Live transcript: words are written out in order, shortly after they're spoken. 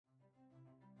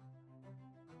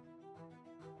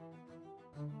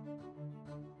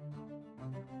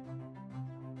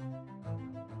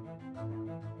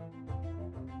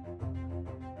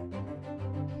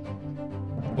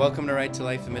Welcome to Right to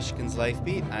Life, the Michigan's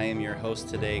LifeBeat. I am your host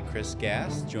today, Chris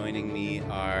Gass. Joining me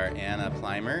are Anna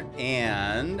Plymer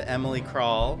and Emily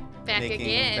Kroll. Back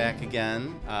again.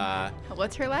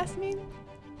 What's her last name?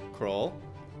 Kroll.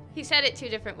 He said it two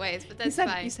different ways, but that's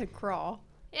fine. You said Kroll.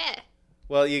 Yeah.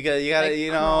 Well, you got like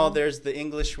you know, Kroll. There's the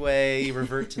English way, you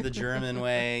revert to the German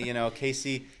way. You know,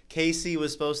 Casey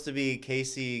was supposed to be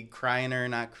Casey Kreiner,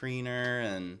 not Kriener,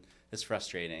 and it's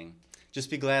frustrating. Just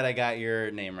be glad I got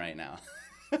your name right now.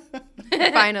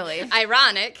 Finally.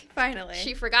 Ironic. Finally.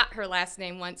 She forgot her last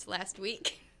name once last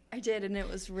week. I did, and it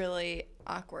was really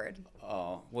awkward.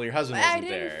 Oh, well, your husband wasn't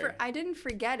there. I didn't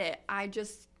forget it. I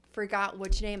just forgot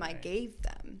which name I gave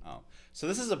them. Oh, so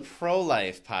this is a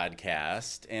pro-life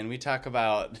podcast, and we talk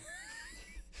about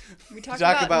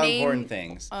about name, important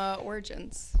things.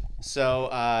 Origins.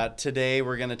 So today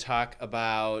we're going to talk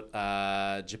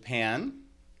about Japan,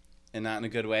 and not in a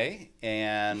good way,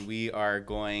 and we are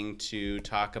going to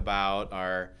talk about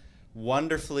our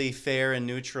wonderfully fair and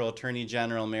neutral Attorney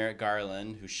General Merrick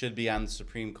Garland, who should be on the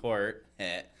Supreme Court.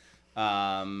 But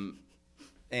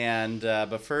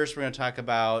first we're going to talk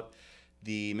about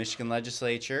the Michigan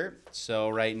legislature. So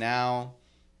right now,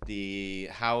 the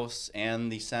House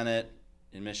and the Senate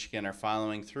in Michigan are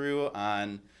following through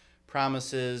on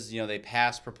promises. You know, they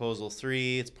passed Proposal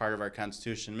 3. It's part of our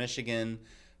Constitution in Michigan.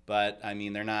 But, I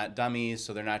mean, they're not dummies,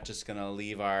 so they're not just going to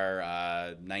leave our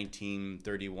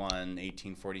 1931,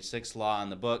 1846 law on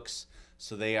the books.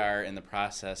 So they are in the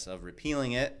process of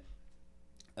repealing it.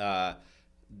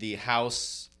 The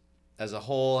House as a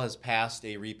whole has passed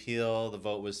a repeal. The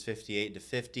vote was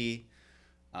 58-50.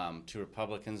 2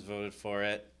 Republicans voted for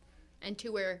it. And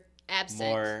 2 were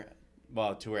absent.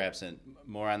 2 were absent.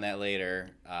 More on that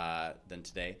later than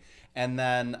today. And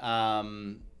then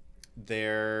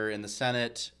they're in the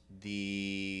Senate.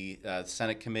 The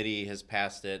Senate committee has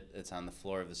passed it. It's on the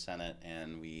floor of the Senate,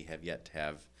 and we have yet to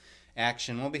have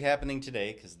action. Won't be happening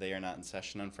today because they are not in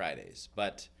session on Fridays.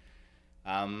 But,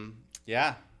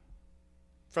 yeah,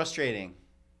 frustrating.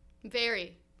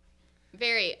 Very,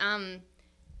 very.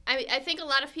 I think a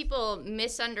lot of people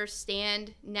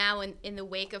misunderstand now in the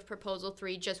wake of Proposal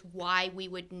 3 just why we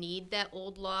would need that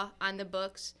old law on the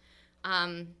books.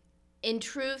 In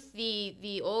truth,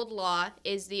 the old law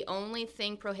is the only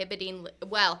thing prohibiting,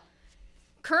 well,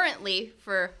 currently,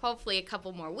 for hopefully a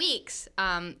couple more weeks,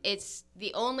 it's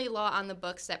the only law on the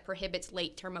books that prohibits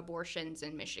late-term abortions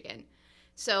in Michigan.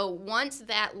 So once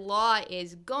that law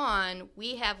is gone,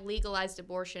 we have legalized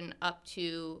abortion up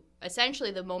to essentially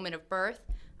the moment of birth.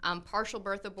 Partial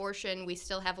birth abortion, we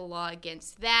still have a law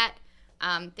against that.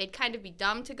 They'd kind of be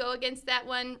dumb to go against that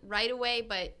one right away,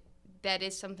 but that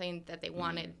is something that they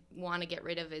want to get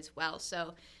rid of as well.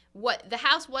 So what the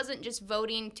House wasn't just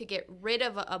voting to get rid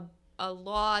of a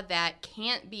law that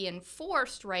can't be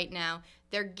enforced right now.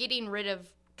 They're getting rid of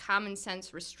common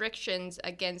sense restrictions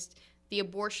against the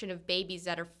abortion of babies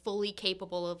that are fully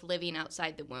capable of living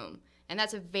outside the womb. And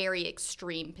that's a very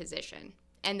extreme position.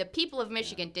 And the people of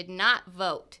Michigan did not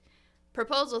vote.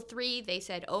 Proposal 3, they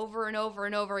said over and over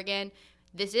and over again,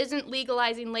 this isn't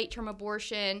legalizing late-term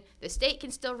abortion. The state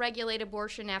can still regulate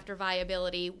abortion after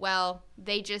viability. Well,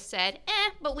 they just said,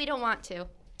 but we don't want to.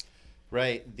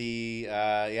 Right.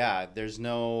 There's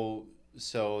no,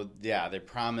 they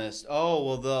promised,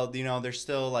 there's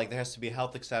still, like, there has to be a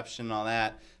health exception and all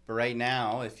that. But right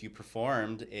now, if you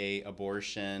performed a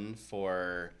abortion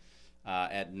for,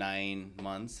 at 9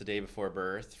 months, the day before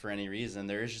birth, for any reason,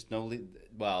 there is just no,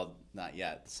 not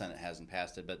yet, the Senate hasn't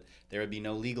passed it, but there would be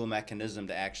no legal mechanism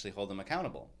to actually hold them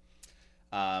accountable.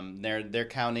 They're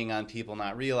counting on people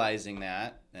not realizing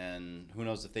that, and who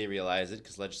knows if they realize it,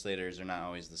 because legislators are not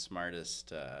always the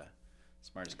smartest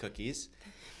cookies.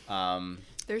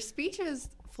 Their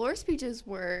floor speeches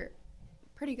were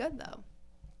pretty good, though.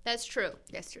 That's true.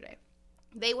 Yesterday.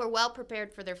 They were well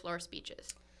prepared for their floor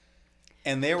speeches.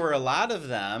 And there were a lot of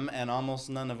them, and almost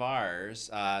none of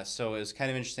ours. So it was kind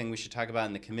of interesting. We should talk about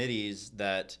in the committees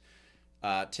that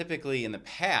typically in the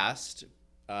past,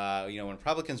 when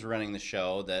Republicans were running the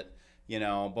show, that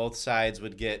both sides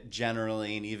would get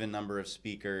generally an even number of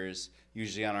speakers.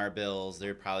 Usually on our bills,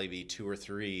 there'd probably be 2 or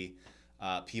 3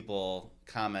 people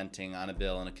commenting on a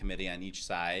bill in a committee on each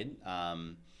side.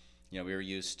 We were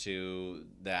used to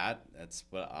that. That's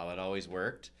how it always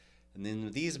worked. And then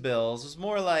with these bills, it was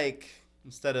more like,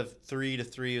 instead of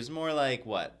 3-3, it was more like,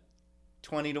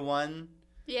 20-1?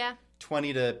 Yeah.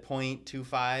 20 to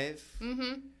 0.25?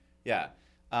 Mm-hmm. Yeah.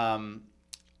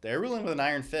 They're ruling with an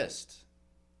iron fist.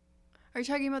 Are you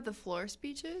talking about the floor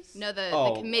speeches? No,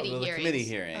 the committee hearings. The committee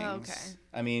hearings. Oh, okay.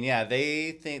 I mean, yeah,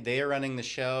 they think they are running the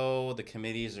show. The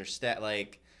committees are they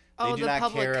do the not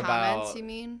public care comments, about. You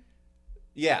mean?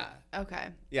 Yeah. Okay.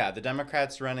 Yeah, the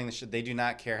Democrats running they do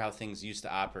not care how things used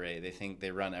to operate. They think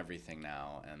they run everything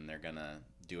now, and they're going to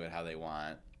do it how they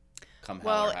want, come hell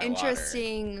Well, or high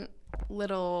interesting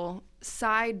little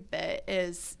side bit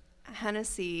is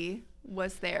Hennessy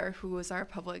was there, who was our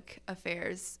public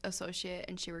affairs associate,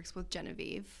 and she works with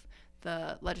Genevieve,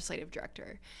 the legislative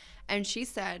director. And she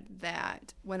said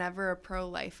that whenever a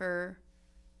pro-lifer,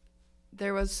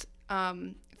 there was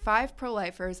 5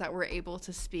 pro-lifers that were able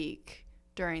to speak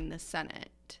during the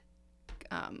Senate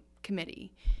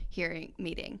committee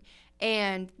meeting.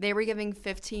 And they were giving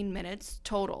 15 minutes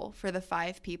total for the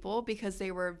 5 people because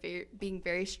they were being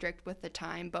very strict with the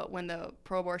time. But when the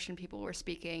pro-abortion people were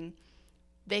speaking,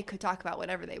 they could talk about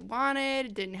whatever they wanted.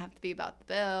 It didn't have to be about the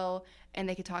bill, and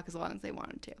they could talk as long as they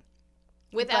wanted to.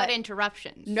 Without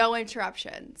interruptions. No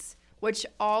interruptions, which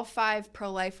all 5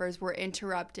 pro-lifers were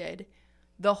interrupted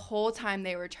the whole time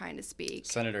they were trying to speak.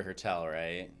 Senator Hertel,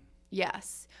 right?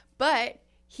 Yes. But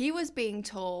he was being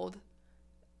told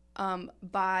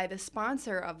by the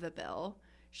sponsor of the bill,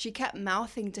 she kept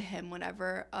mouthing to him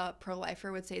whenever a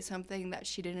pro-lifer would say something that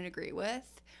she didn't agree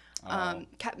with,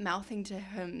 kept mouthing to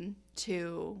him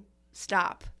to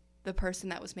stop the person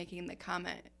that was making the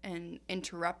comment and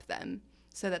interrupt them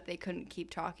so that they couldn't keep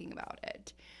talking about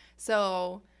it.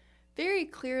 So very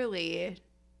clearly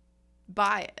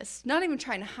biased, not even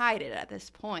trying to hide it at this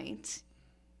point.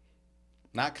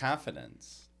 Not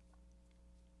confidence.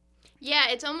 Yeah,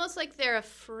 it's almost like they're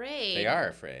afraid. They are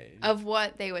afraid. Of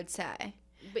what they would say.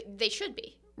 But they should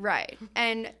be. Right.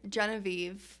 And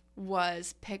Genevieve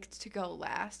was picked to go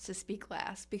last, to speak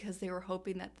last, because they were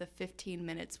hoping that the 15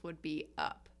 minutes would be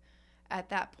up at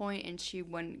that point and she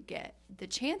wouldn't get the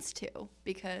chance to,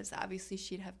 because obviously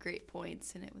she'd have great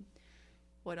points and it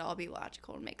would all be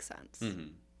logical and make sense. Mm-hmm.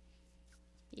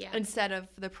 Yeah. Instead of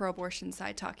the pro-abortion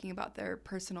side talking about their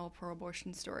personal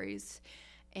pro-abortion stories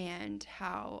and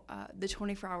how the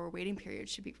 24-hour waiting period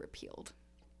should be repealed.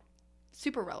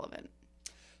 Super relevant.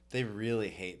 They really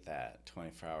hate that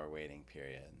 24-hour waiting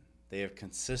period. They have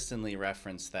consistently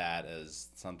referenced that as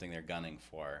something they're gunning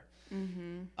for.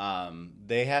 Mm-hmm.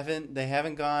 They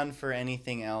haven't gone for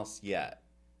anything else yet.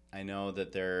 I know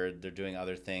that they're doing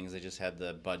other things. They just had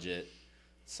the budget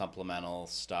supplemental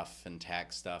stuff and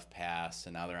tax stuff passed,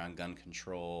 and now they're on gun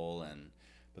control,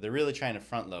 but they're really trying to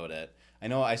front load it. I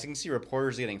know I can see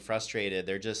reporters getting frustrated.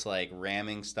 They're just like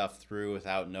ramming stuff through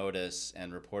without notice,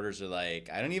 and reporters are like,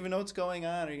 I don't even know what's going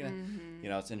on. Are you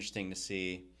gonna, it's interesting to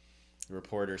see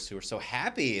reporters who are so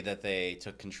happy that they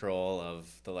took control of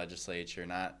the legislature,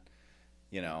 not,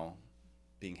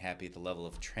 being happy at the level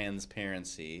of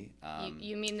transparency.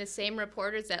 You mean the same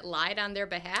reporters that lied on their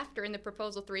behalf during the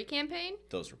Proposal 3 campaign?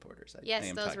 Those reporters. Yes, I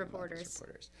am those talking about reporters.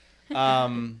 Those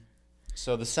reporters.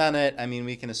 So the Senate,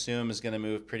 we can assume, is going to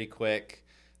move pretty quick.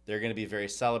 They're going to be very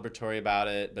celebratory about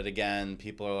it. But again,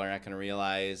 people are not going to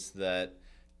realize that,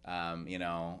 in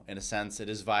a sense, it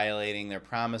is violating their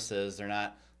promises. They're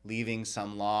not leaving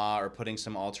some law or putting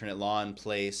some alternate law in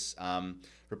place.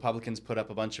 Republicans put up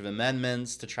a bunch of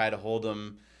amendments to try to hold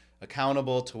them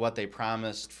accountable to what they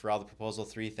promised for all the Proposal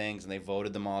 3 things, and they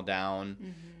voted them all down.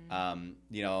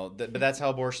 Mm-hmm. But that's how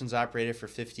abortion's operated for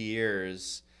 50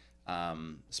 years.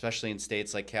 Especially in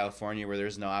states like California where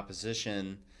there's no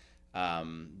opposition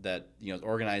that is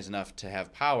organized enough to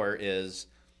have power, is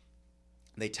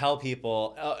they tell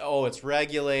people, oh, it's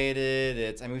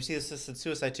regulated. We see this in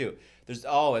suicide too.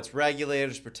 It's regulated,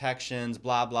 there's protections,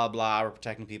 blah, blah, blah. We're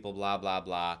protecting people, blah, blah,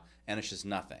 blah. And it's just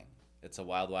nothing. It's a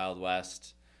wild, wild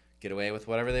west. Get away with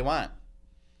whatever they want.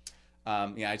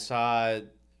 I saw...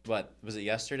 What was it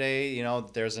yesterday?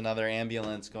 There's another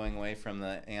ambulance going away from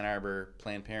the Ann Arbor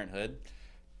Planned Parenthood,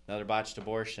 another botched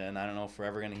abortion. I don't know if we're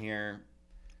ever going to hear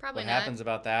what happens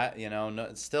about that.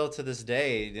 Still to this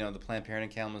day, the Planned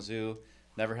Parenthood in Kalamazoo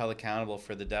never held accountable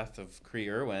for the death of Cree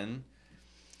Irwin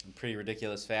in pretty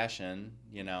ridiculous fashion.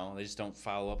 They just don't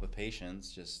follow up with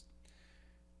patients.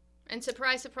 And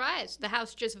surprise, surprise, the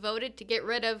House just voted to get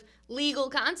rid of legal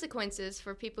consequences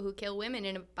for people who kill women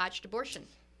in a botched abortion.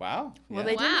 Wow. Well,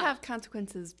 they didn't have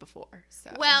consequences before.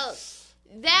 So. Well,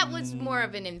 that was more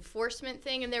of an enforcement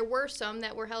thing, and there were some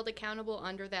that were held accountable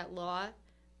under that law.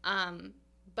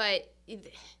 But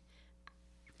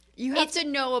you have to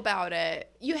know about it.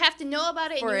 You have to know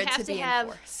about it, and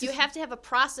you have to have a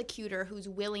prosecutor who's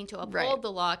willing to uphold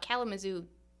the law. Kalamazoo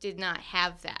did not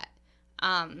have that.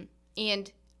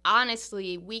 And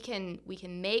honestly, we can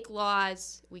make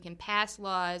laws, we can pass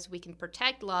laws, we can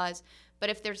protect laws. But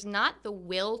if there's not the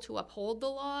will to uphold the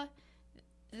law,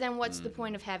 then what's the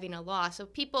point of having a law? So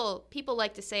people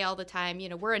like to say all the time,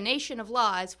 we're a nation of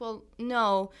laws. Well,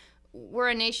 no, we're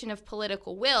a nation of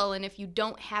political will, and if you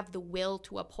don't have the will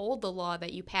to uphold the law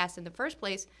that you passed in the first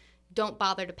place, don't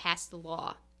bother to pass the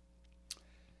law.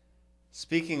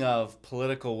 Speaking of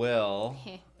political will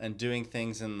and doing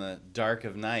things in the dark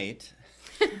of night,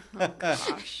 Oh,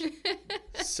 gosh.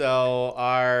 so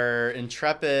our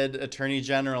intrepid Attorney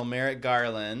General Merrick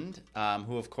Garland,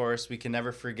 who of course we can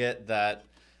never forget that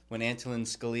when Antonin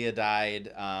Scalia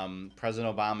died,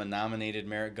 President Obama nominated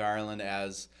Merrick Garland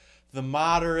as the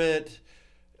moderate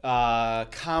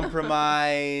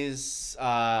compromise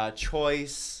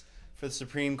choice for the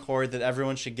Supreme Court that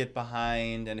everyone should get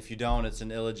behind, and if you don't, it's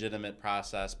an illegitimate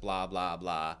process, blah, blah,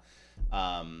 blah.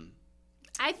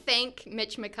 I thank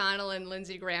Mitch McConnell and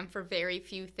Lindsey Graham for very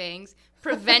few things,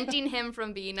 preventing him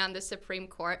from being on the Supreme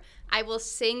Court. I will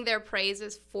sing their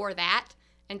praises for that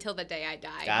until the day I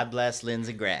die. God bless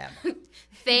Lindsey Graham.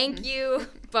 Thank you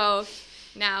both.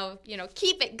 Now,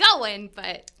 keep it going,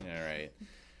 but...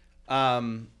 All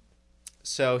right.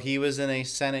 So he was in a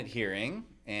Senate hearing,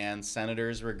 and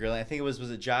senators were grilling. I think it was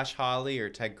it Josh Hawley or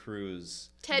Ted Cruz?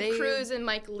 Ted Cruz and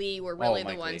Mike Lee were really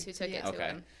the ones who took it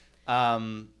to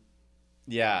him.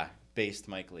 Yeah, based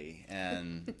Mike Lee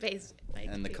and the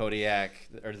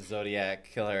Zodiac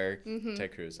killer,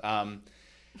 Ted Cruz.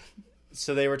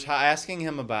 So they were asking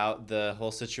him about the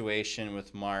whole situation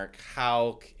with Mark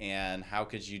Houck and how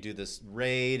could you do this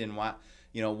raid and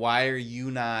why are you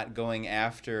not going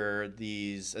after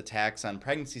these attacks on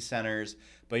pregnancy centers,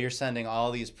 but you're sending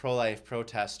all these pro-life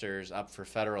protesters up for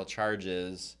federal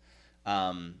charges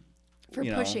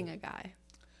Pushing a guy.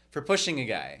 For pushing a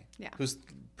guy who's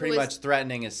pretty much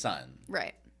threatening his son.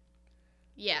 Right.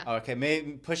 Yeah. Okay,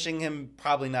 maybe pushing him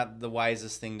probably not the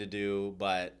wisest thing to do,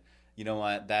 but you know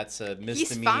what? That's a misdemeanor.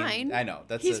 He's fine. I know.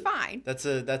 He's fine. That's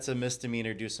a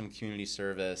misdemeanor. Do some community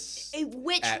service.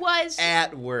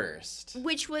 At worst.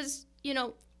 Which was,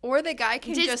 Or the guy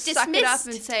can just suck it up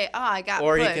and say, "Oh, I got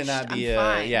or pushed. He cannot be I'm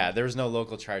fine." There was no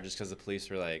local charges because the police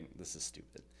were like, "This is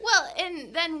stupid." Well,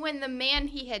 and then when the man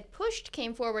he had pushed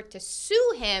came forward to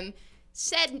sue him,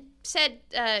 said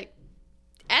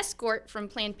escort from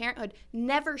Planned Parenthood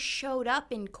never showed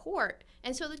up in court,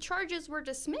 and so the charges were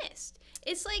dismissed.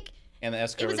 It's like. And the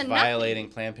escort was violating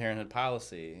Planned Parenthood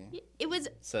policy. It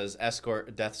says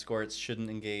death escorts shouldn't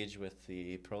engage with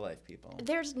the pro-life people.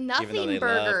 There's nothing even though they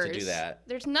burgers. love to do that.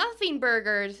 There's nothing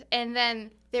burgers, and then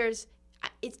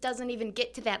it doesn't even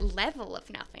get to that level of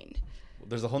nothing.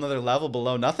 There's a whole nother level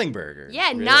below nothing burgers. Yeah,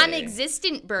 really.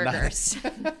 Non-existent burgers.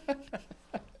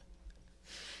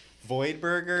 Void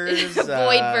burgers. Void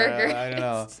burgers. I don't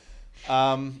know.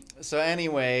 So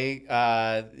anyway,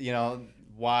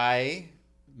 why?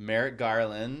 Merrick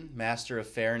Garland, master of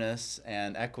fairness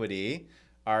and equity,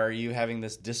 are you having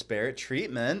this disparate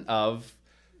treatment of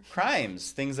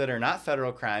crimes, things that are not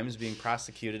federal crimes being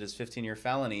prosecuted as 15-year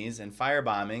felonies and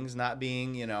firebombings not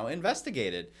being,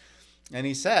 investigated? And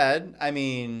he said,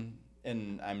 and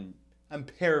I'm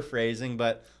paraphrasing,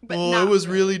 but it was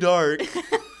really dark.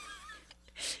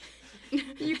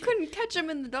 You couldn't catch him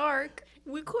in the dark.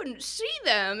 We couldn't see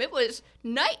them. It was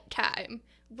nighttime.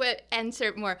 But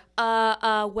answer more.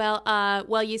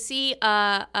 Well, you see,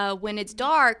 when it's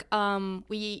dark,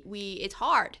 it's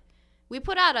hard. We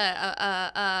put out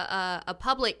a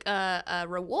public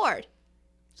reward.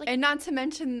 And not to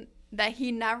mention that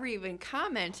he never even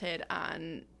commented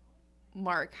on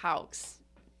Mark Houck's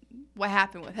what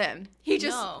happened with him. He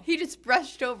just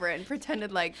brushed over it and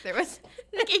pretended like there was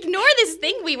ignore this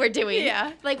thing we were doing.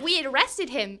 Yeah. Like we had arrested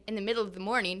him in the middle of the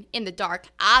morning in the dark.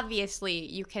 Obviously,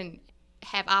 you can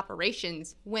have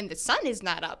operations when the sun is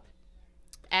not up.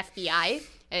 FBI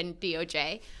and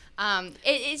DOJ.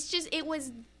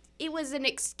 It was an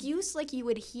excuse like you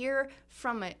would hear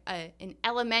from an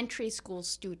elementary school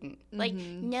student. Like,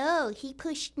 no, he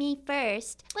pushed me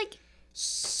first. Like.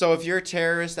 So if you're a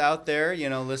terrorist out there,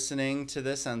 listening to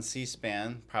this on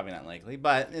C-SPAN, probably not likely,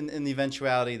 but in the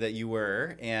eventuality that you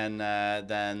were, and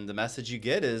then the message you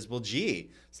get is, well, gee,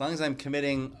 as long as I'm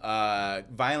committing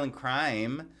violent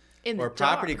crime or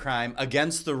property crime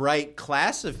against the right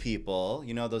class of people,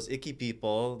 those icky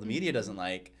people the media doesn't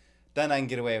like, then I can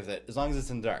get away with it as long as it's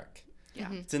in the dark.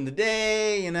 Yeah. It's in the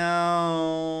day,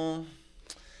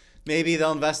 maybe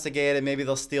they'll investigate it. Maybe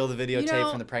they'll steal the videotape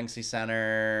from the pregnancy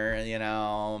center. Maybe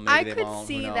I they could won't.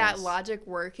 see that logic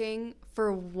working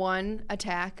for one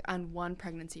attack on one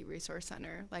pregnancy resource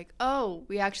center. Like, oh,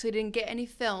 we actually didn't get any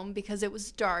film because it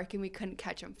was dark and we couldn't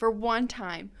catch them for one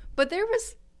time. But there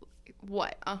was,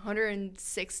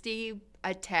 160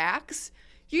 attacks?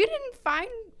 You didn't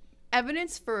find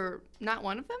evidence for not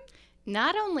one of them?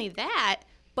 Not only that,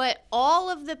 but all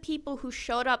of the people who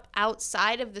showed up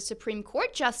outside of the Supreme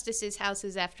Court justices'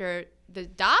 houses after the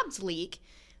Dobbs leak,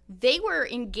 they were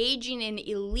engaging in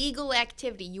illegal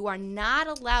activity. You are not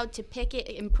allowed to picket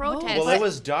and protest. Well, it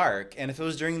was dark, and if it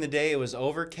was during the day, it was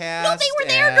overcast. No, they were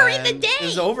there during the day. It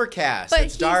was overcast. But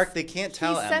It's dark. They can't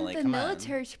tell, Emily. He sent Come the on.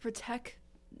 military to protect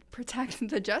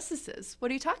the justices.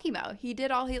 What are you talking about? He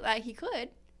did all he could.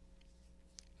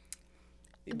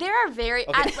 There are very...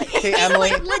 Okay,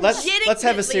 Emily, let's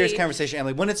have a serious legitimately- conversation,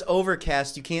 Emily. When it's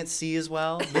overcast, you can't see as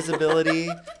well. Visibility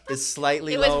is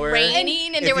slightly It was lower. raining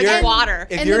and If there was you're- water.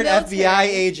 If And you're the an FBI military.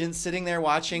 agent sitting there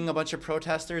watching a bunch of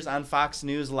protesters on Fox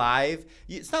News Live,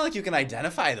 it's not like you can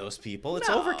identify those people. It's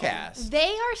No. overcast.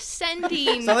 They are sending...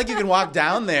 It's not like you can walk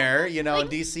down there, in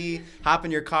D.C., hop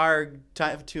in your car,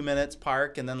 2 minutes,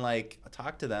 park, and then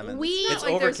talk to them. And It's it's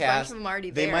not like there's a bunch overcast. of them already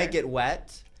They there. might get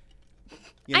wet.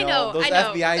 I know, those I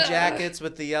know. FBI Ugh. jackets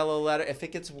with the yellow letter. If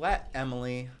it gets wet,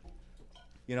 Emily,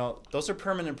 those are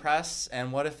permanent press.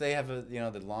 And what if they have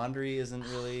the laundry isn't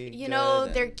really good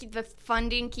and- the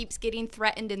funding keeps getting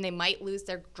threatened and they might lose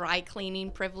their dry cleaning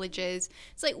privileges.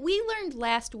 It's like we learned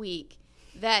last week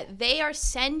that they are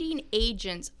sending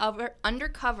agents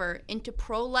undercover into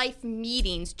pro-life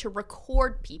meetings to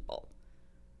record people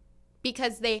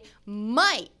because they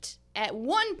might at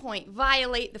one point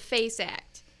violate the FACE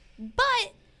Act.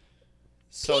 But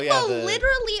people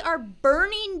literally are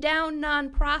burning down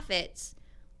nonprofits.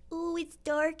 Ooh, it's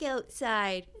dark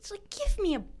outside. It's like, give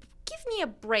me a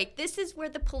break. This is where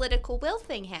the political will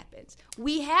thing happens.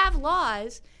 We have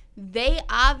laws. They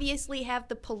obviously have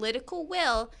the political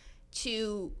will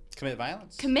to commit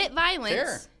violence.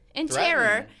 Terror. And Threaten.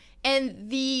 terror. And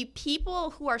the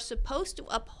people who are supposed to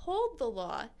uphold the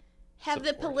law have the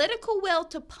Support it. political will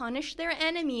to punish their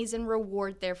enemies and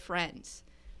reward their friends.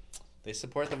 They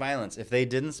support the violence. If they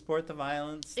didn't support the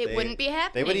violence, It wouldn't be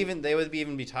happening. They would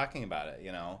even be talking about it.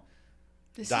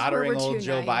 This is where Doddering we're old too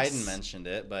Joe nice. Biden mentioned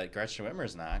it, but Gretchen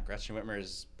Whitmer's not. Gretchen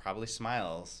Whitmer's probably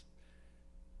smiles.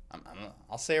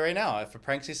 I'll say right now, if a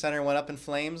pregnancy center went up in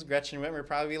flames, Gretchen Whitmer would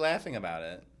probably be laughing about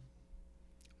it.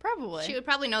 Probably. She would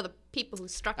probably know the people who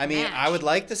struck the I mean, match. I would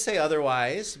like to say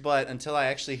otherwise, but until I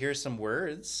actually hear some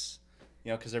words,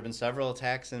 because there have been several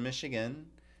attacks in Michigan,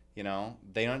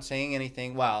 they aren't saying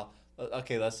anything. Well,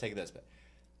 okay, let's take this.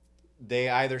 They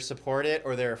either support it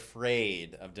or they're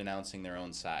afraid of denouncing their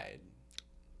own side.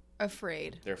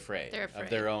 Afraid. They're afraid They're of afraid.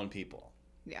 their own people.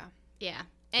 Yeah. Yeah.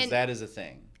 Because that is a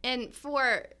thing. And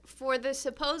for the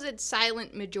supposed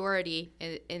silent majority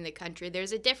in the country,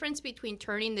 there's a difference between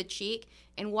turning the cheek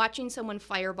and watching someone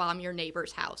firebomb your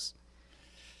neighbor's house.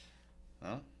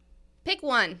 Well, Pick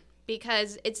one,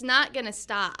 because it's not going to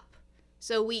stop.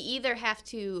 So we either have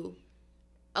to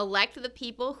elect the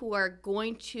people who are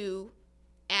going to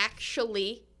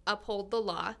actually uphold the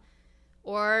law,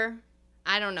 or,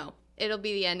 I don't know, it'll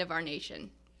be the end of our nation.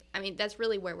 I mean, that's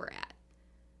really where we're at.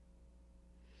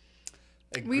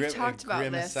 We've talked about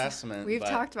grim this. assessment. We've but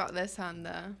talked about this on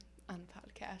the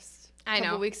podcast. I a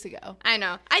couple know. weeks ago. I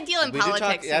know. I deal in we do politics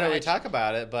talk. too We much. talk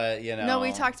about it, but No,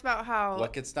 we talked about how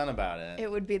what gets done about it. it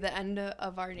would be the end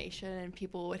of our nation and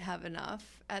people would have enough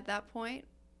at that point.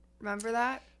 Remember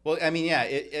that? Well, I mean, yeah.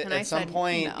 And I At some said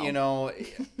point, no.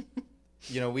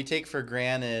 we take for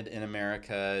granted in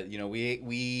America.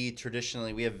 We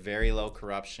traditionally we have very low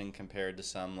corruption compared to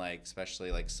some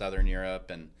especially Southern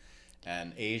Europe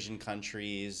and Asian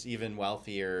countries, even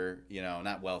wealthier.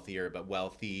 Not wealthier, but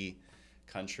wealthy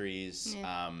countries.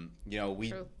 Yeah.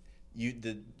 True.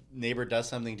 The neighbor does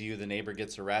something to you, the neighbor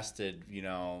gets arrested.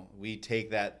 We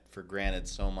take that for granted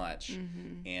so much,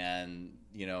 and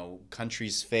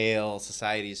countries fail,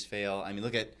 societies fail. I mean,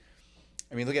 look at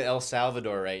El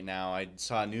Salvador right now. I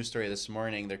saw a news story this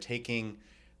morning.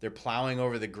 They're plowing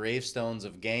over the gravestones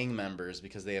of gang members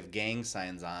because they have gang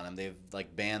signs on them.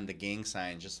 They've banned the gang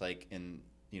sign, just like in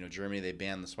Germany they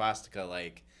banned the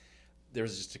swastika. There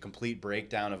was just a complete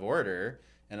breakdown of order,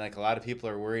 and a lot of people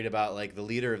are worried about the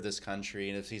leader of this country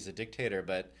and if he's a dictator.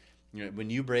 But when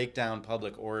you break down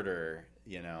public order,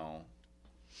 talk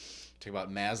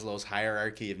about Maslow's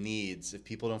hierarchy of needs. If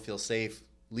people don't feel safe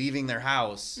leaving their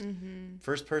house,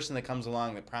 first person that comes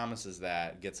along that promises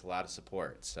that gets a lot of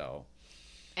support. So,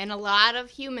 And a lot of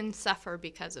humans suffer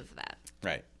because of that.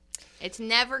 right. It's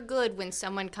never good when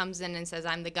someone comes in and says,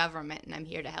 I'm the government and I'm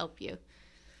here to help you.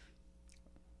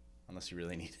 Unless you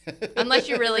really need it. Unless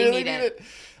you really need it.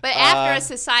 But after a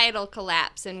societal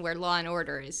collapse and where law and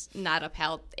order is not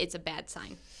upheld, it's a bad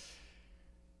sign.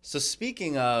 So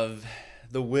speaking of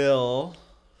the will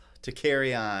to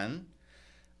carry on,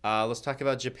 let's talk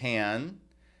about Japan,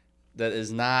 that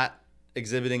is not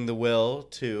exhibiting the will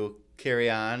to carry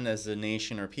on as a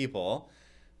nation or people.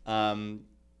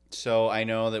 So I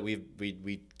know that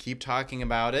we keep talking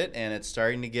about it, and it's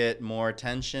starting to get more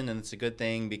attention, and it's a good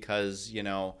thing because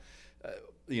we're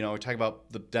talking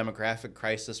about the demographic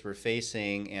crisis we're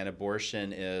facing, and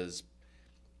abortion is,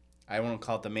 I won't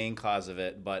call it the main cause of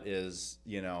it, but is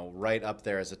right up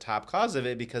there as a top cause of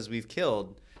it because we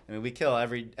kill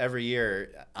every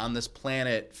year on this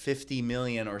planet 50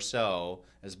 million or so,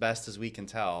 as best as we can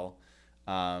tell,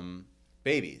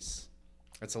 babies.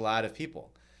 That's a lot of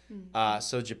people.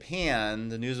 So Japan,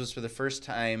 the news was for the first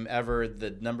time ever,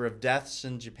 the number of deaths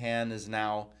in Japan is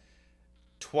now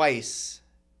twice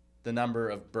the number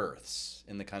of births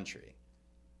in the country.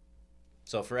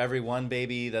 So for every one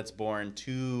baby that's born,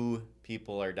 2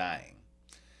 people are dying.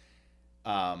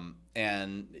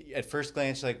 And at first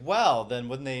glance, you're like, well, then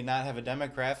wouldn't they not have a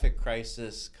demographic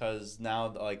crisis because now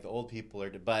the old people are...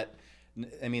 But,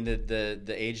 I mean, the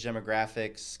age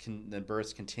demographics, the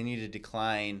births continue to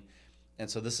decline. And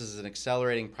so this is an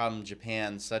accelerating problem in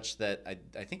Japan such that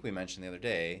I think we mentioned the other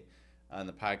day on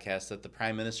the podcast that the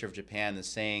Prime Minister of Japan is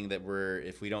saying that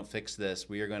if we don't fix this,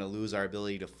 we are going to lose our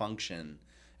ability to function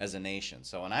as a nation.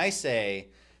 So when I say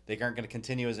they aren't going to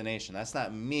continue as a nation, that's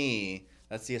not me.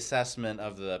 That's the assessment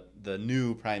of the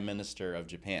new Prime Minister of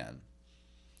Japan.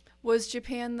 Was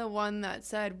Japan the one that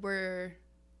said we're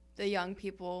the young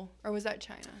people, or was that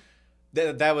China?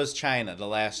 That was China, the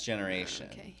last generation.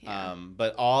 Okay, yeah.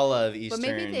 But all of Eastern... But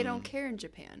maybe they don't care in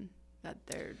Japan that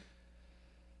they're...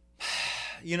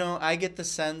 I get the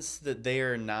sense that they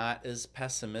are not as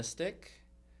pessimistic.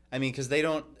 I mean, because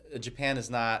Japan is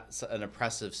not an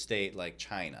oppressive state like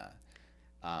China.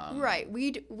 Right.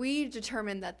 We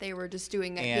determined that they were just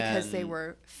doing it because they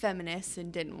were feminists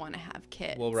and didn't want to have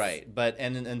kids. Well, right. But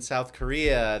in South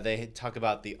Korea, they talk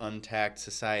about the untaxed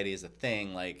society as a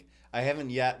thing. Like, I haven't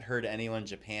yet heard anyone in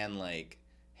Japan,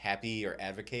 happy or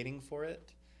advocating for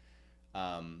it.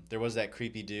 There was that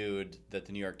creepy dude that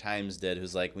the New York Times did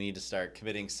who's like, we need to start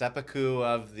committing seppuku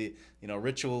of the,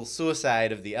 ritual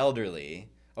suicide of the elderly.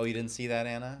 Oh, you didn't see that,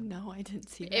 Anna? No, I didn't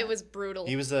see that. It was brutal.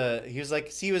 He was a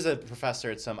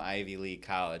professor at some Ivy League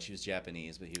college. He was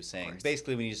Japanese, but he was saying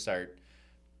basically we need to start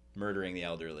murdering the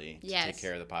elderly to take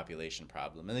care of the population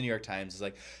problem. And the New York Times is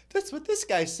like, that's what this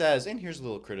guy says. And here's a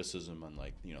little criticism on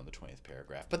the 20th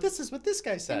paragraph. But this is what this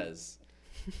guy says.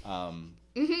 You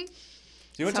want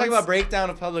to talk about breakdown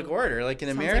of public order? Like in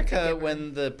America,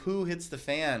 when the poo hits the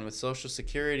fan with Social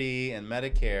Security and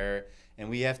Medicare, and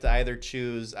we have to either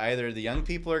choose either the young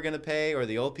people are going to pay or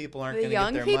the old people aren't going to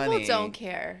get their money. The young people don't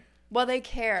care. Well, they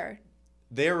care.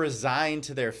 They're resigned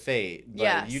to their fate.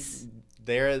 But yes.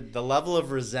 The level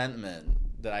of resentment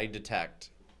that I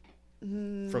detect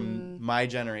from my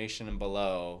generation and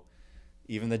below,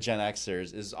 even the Gen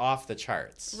Xers, is off the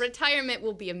charts. Retirement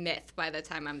will be a myth by the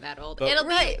time I'm that old. But, It'll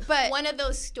be one of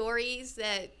those stories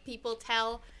that people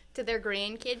tell to their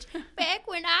grandkids. Back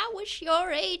when I was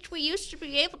your age, we used to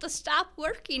be able to stop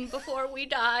working before we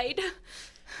died.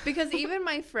 Because even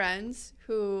my friends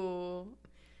who,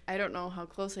 I don't know how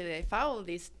closely they follow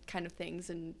these kind of things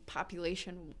and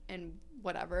population and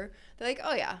whatever, they're like,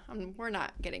 oh yeah, we're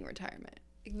not getting retirement.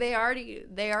 They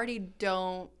already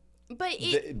don't. But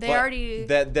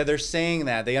they're saying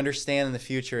that they understand in the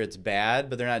future it's bad,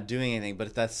 but they're not doing anything.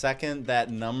 But that second that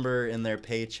number in their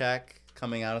paycheck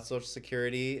coming out of Social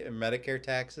Security and Medicare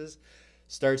taxes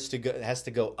has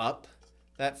to go up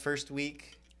that first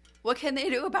week. What can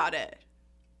they do about it?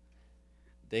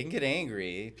 They can get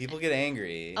angry. People get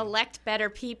angry. Elect better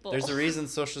people. There's a reason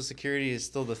Social Security is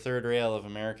still the third rail of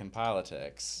American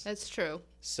politics. That's true.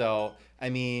 So, I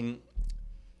mean,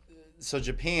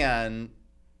 Japan,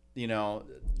 to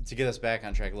get us back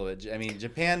on track a little bit, I mean,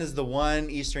 Japan is the one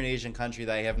Eastern Asian country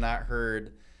that I have not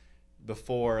heard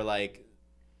before,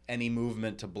 any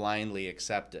movement to blindly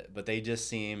accept it. But they just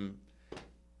seem,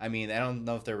 I don't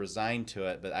know if they're resigned to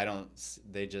it, but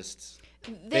they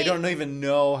don't even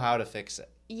know how to fix it.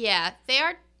 Yeah,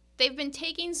 they've been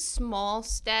taking small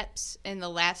steps in the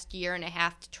last year and a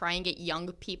half to try and get young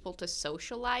people to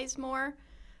socialize more.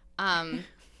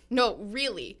 No,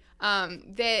 really.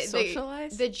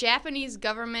 Socialize? The Japanese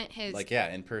government has...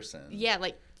 in person. Yeah,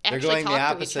 actually they're going the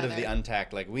opposite of the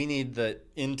untact. We need the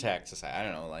intact society. I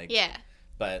don't know, Yeah.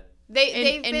 But...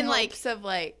 They've been hopes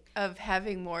of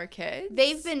having more kids?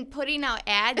 They've been putting out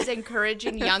ads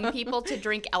encouraging young people to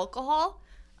drink alcohol.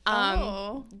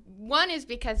 One is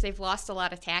because they've lost a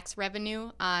lot of tax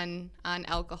revenue on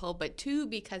alcohol, but two,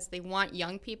 because they want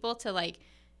young people to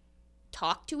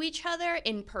talk to each other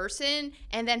in person,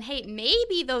 and then hey,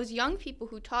 maybe those young people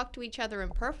who talk to each other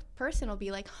in person will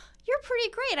be like, you're pretty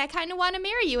great, I kind of want to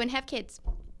marry you and have kids.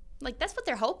 That's what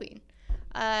they're hoping.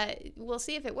 We'll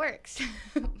see if it works.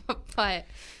 But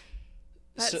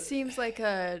That seems like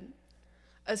a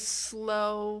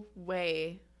slow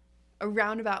way, a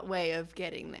roundabout way of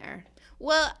getting there.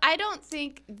 Well, I don't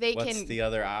think they can. What's the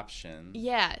other option?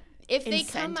 Yeah. If they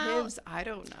come out. Incentives? I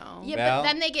don't know. Yeah, Well, but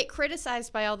then they get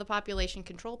criticized by all the population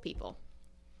control people.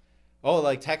 Oh,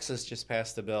 like Texas just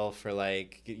passed a bill for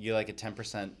like you like a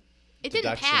 10%. It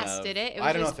didn't pass, did it?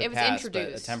 I don't know if it passed,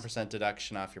 introduced. but a 10%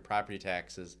 deduction off your property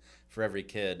taxes for every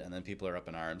kid, and then people are up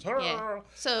in arms. Yeah.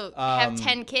 So have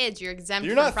 10 kids, you're exempt.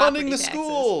 You're from not funding the taxes.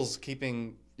 schools.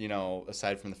 Keeping,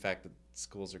 aside from the fact that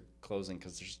schools are closing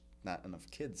because there's not enough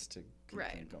kids to keep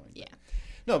them going. Yeah.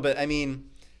 No, but I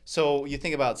mean, so you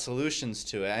think about solutions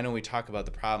to it. I know we talk about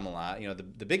the problem a lot.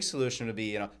 The big solution would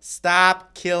be,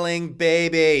 stop killing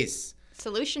babies.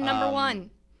 Solution number 1.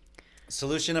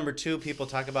 Solution number 2, people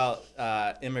talk about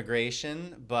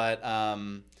immigration, but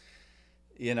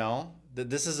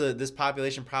this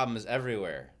population problem is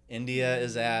everywhere. India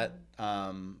is at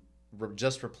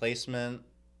just replacement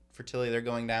fertility; they're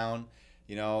going down.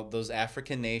 Those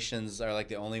African nations are like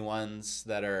the only ones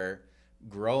that are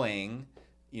growing.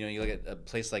 You look at a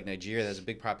place like Nigeria that has a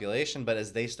big population, but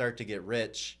as they start to get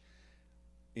rich,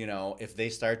 if they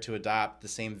start to adopt the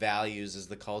same values as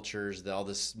the cultures, all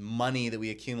this money that we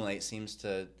accumulate seems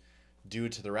to do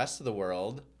to the rest of the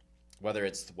world, whether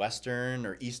it's Western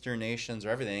or Eastern nations or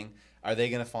everything, are they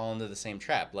going to fall into the same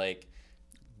trap? Like,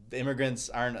 the immigrants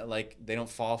aren't like, they don't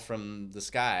fall from the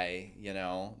sky,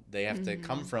 they have to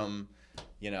come from,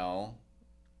 when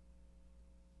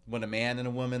a man and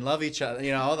a woman love each other,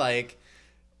 like,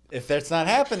 if that's not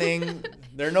happening,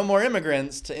 there are no more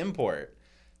immigrants to import.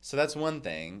 So that's one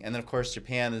thing. And then, of course,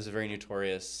 Japan is a very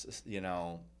notorious,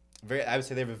 I would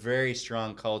say they have a very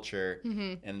strong culture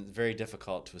and very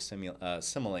difficult to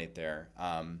assimilate there.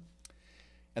 And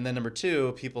then number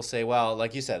 2, people say, well,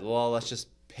 like you said, let's just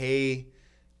pay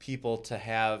people to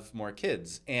have more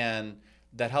kids. And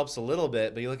that helps a little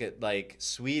bit. But you look at, like,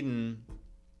 Sweden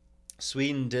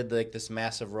did, like, this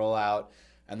massive rollout.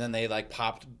 And then they, like,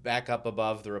 popped back up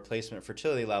above the replacement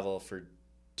fertility level for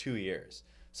 2 years.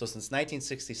 So since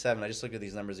 1967, I just looked at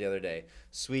these numbers the other day,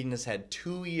 Sweden has had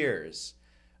 2 years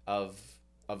of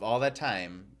all that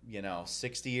time,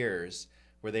 60 years,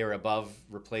 where they were above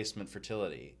replacement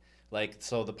fertility. Like,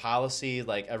 so the policy,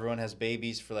 like, everyone has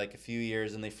babies for like a few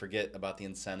years and they forget about the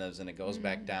incentives and it goes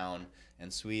back down.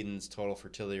 And Sweden's total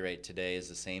fertility rate today is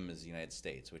the same as the United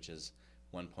States, which is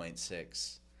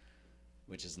 1.6,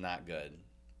 which is not good.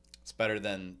 It's better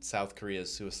than South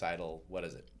Korea's suicidal, what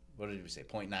is it? What did we say,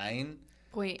 0.9?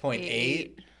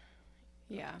 0.8?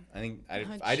 Yeah. I think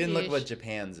I didn't look what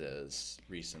Japan's is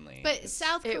recently. But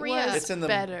South Korea, it's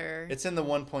better. It's in the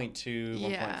 1.2,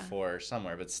 1.4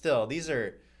 somewhere. But still, these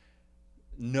are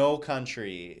no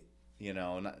country.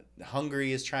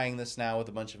 Hungary is trying this now with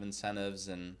a bunch of incentives,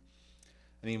 and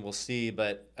I mean we'll see.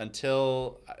 But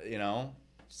until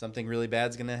something really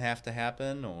bad's gonna have to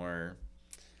happen, or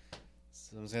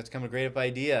someone's gonna have to come up with a great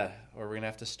idea, or we're gonna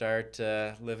have to start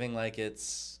living like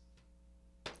it's,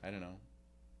 I don't know,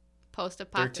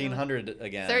 post-apocalypse. 1300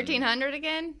 again. 1300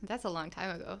 again? That's a long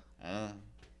time ago.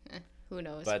 Who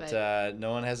knows? But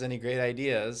no one has any great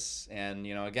ideas. And,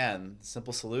 again,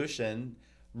 simple solution,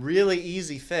 really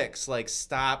easy fix, like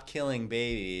stop killing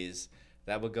babies.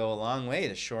 That would go a long way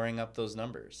to shoring up those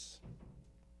numbers.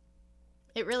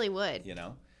 It really would.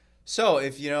 So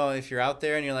if you're out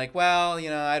there and you're like, well,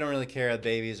 I don't really care if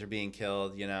babies are being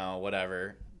killed,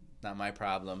 whatever, not my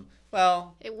problem.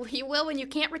 Well, you will when you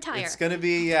can't retire. It's going to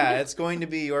be, it's going to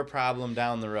be your problem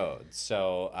down the road.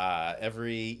 So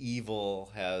every evil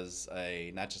has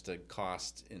not just a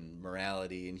cost in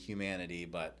morality and humanity,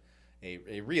 but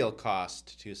a real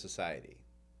cost to society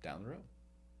down the road.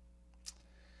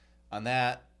 On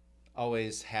that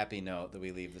always happy note that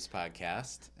we leave this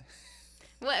podcast.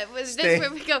 What was this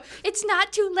where we go, it's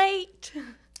not too late.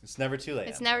 It's never too late.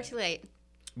 It's never too late.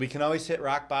 We can always hit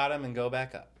rock bottom and go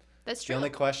back up. That's true. The only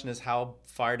question is, how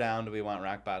far down do we want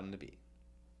rock bottom to be?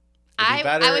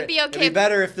 I would be okay. It'd be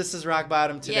better if this is rock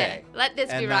bottom today. Yeah, let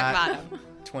this be rock bottom.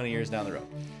 20 years down the road.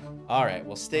 All right,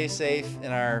 well, stay safe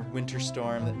in our winter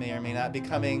storm that may or may not be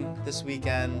coming this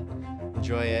weekend.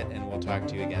 Enjoy it, and we'll talk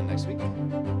to you again next week.